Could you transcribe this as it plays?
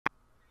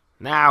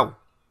Now!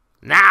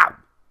 Now!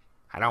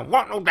 I don't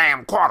want no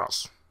damn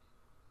quarters!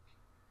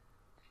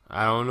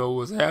 I don't know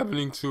what's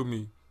happening to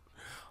me.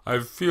 I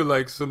feel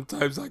like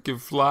sometimes I can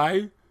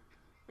fly,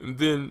 and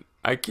then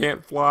I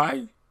can't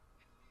fly,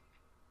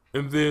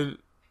 and then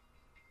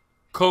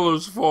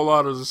colors fall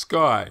out of the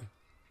sky.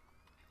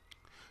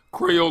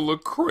 Crayola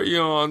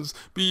crayons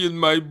be in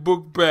my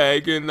book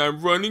bag, and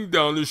I'm running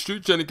down the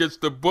street trying to catch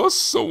the bus,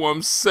 so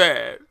I'm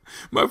sad.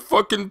 My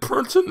fucking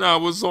printer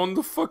now is on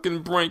the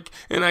fucking brink,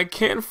 and I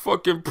can't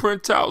fucking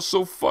print out,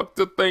 so fuck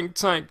the think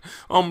tank.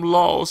 I'm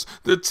lost.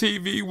 The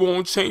TV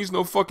won't change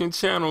no fucking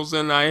channels,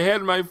 and I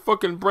had my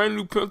fucking brand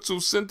new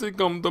pencil sent to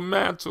come the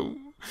mantle.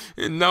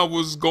 And now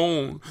it's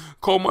gone.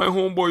 Call my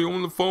homeboy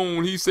on the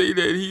phone. He say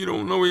that he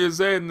don't know where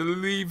he's at and to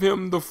leave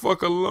him the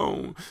fuck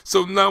alone.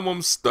 So now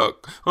I'm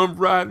stuck. I'm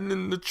riding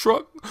in the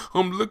truck.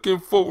 I'm looking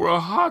for a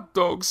hot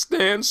dog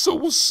stand. So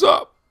what's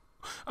up?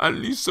 I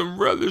need some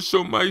relish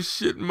on my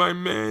shit, my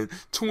man.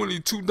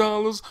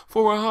 $22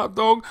 for a hot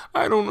dog?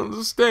 I don't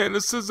understand.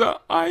 This is a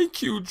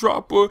IQ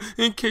dropper.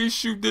 In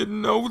case you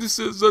didn't know, this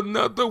is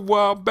another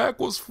wild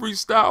backwards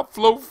freestyle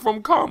flow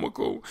from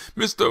Comical.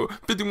 Mr.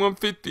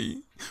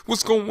 5150.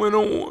 What's going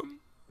on?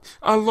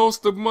 I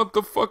lost the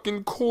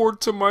motherfucking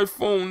cord to my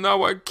phone.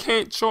 Now I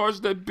can't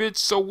charge that bitch,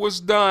 so it's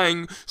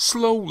dying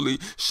slowly.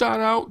 Shout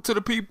out to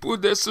the people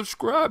that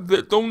subscribe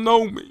that don't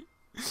know me.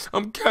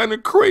 I'm kinda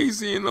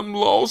crazy and I'm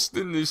lost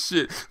in this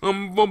shit.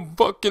 I'm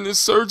fucking a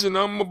surgeon.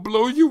 I'ma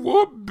blow you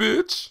up,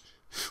 bitch.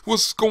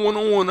 What's going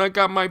on? I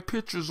got my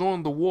pictures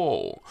on the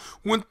wall.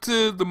 Went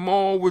to the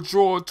mall,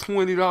 withdraw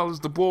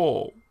 $20 the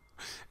ball.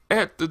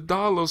 At the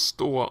dollar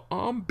store,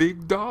 I'm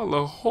big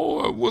dollar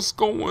hard. What's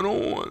going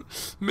on?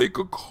 Make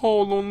a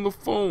call on the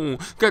phone.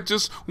 Got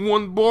just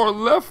one bar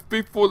left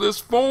before this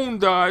phone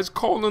dies.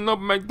 Calling up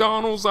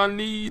McDonald's, I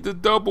need a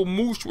double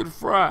moose with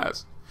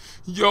fries.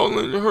 Y'all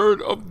ain't heard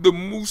of the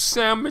moose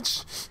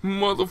sandwich?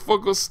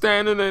 Motherfuckers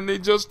standing and they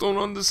just don't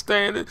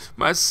understand it.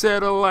 My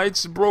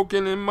satellite's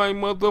broken and my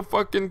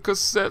motherfucking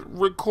cassette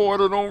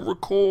recorder don't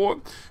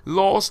record.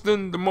 Lost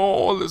in the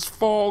mall, it's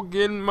fog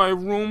in my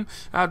room.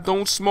 I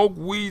don't smoke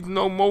weed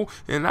no more,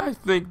 and I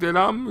think that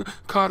I'm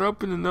caught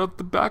up in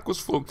another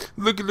backwards flow.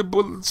 Look at the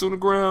bullets on the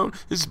ground.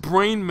 It's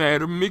brain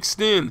matter mixed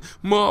in.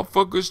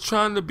 Motherfuckers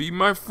trying to be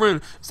my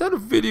friend. Is that a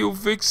video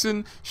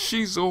vixen?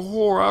 She's a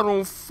whore. I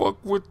don't fuck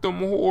with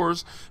them whores.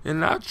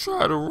 And I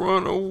try to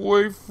run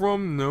away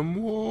from them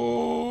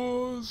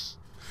whores.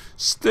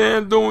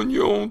 Stand on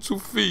your own 2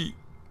 feet.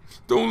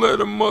 Don't let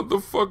a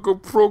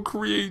motherfucker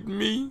procreate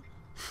me.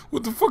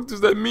 What the fuck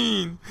does that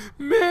mean?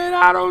 Man,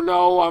 I don't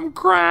know. I'm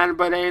crying,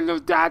 but ain't no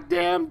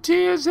goddamn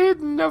tears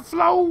hitting the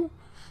floor.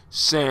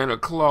 Santa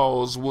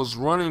Claus was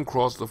running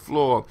across the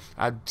floor.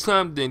 I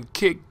jumped and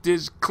kicked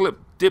this clip,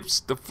 dips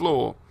the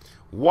floor.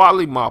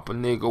 Wally mop a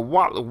nigga,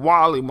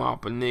 wally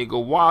mop a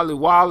nigga, wally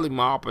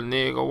mop a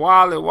nigga,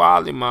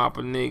 wally mop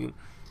a nigga.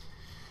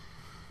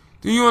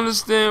 Do you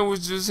understand what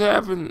just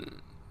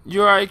happened?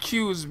 Your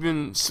IQ has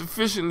been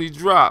sufficiently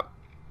dropped.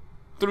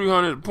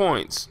 300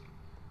 points.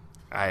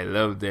 I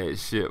love that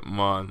shit,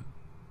 man.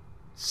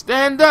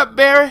 Stand up,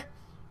 Barry.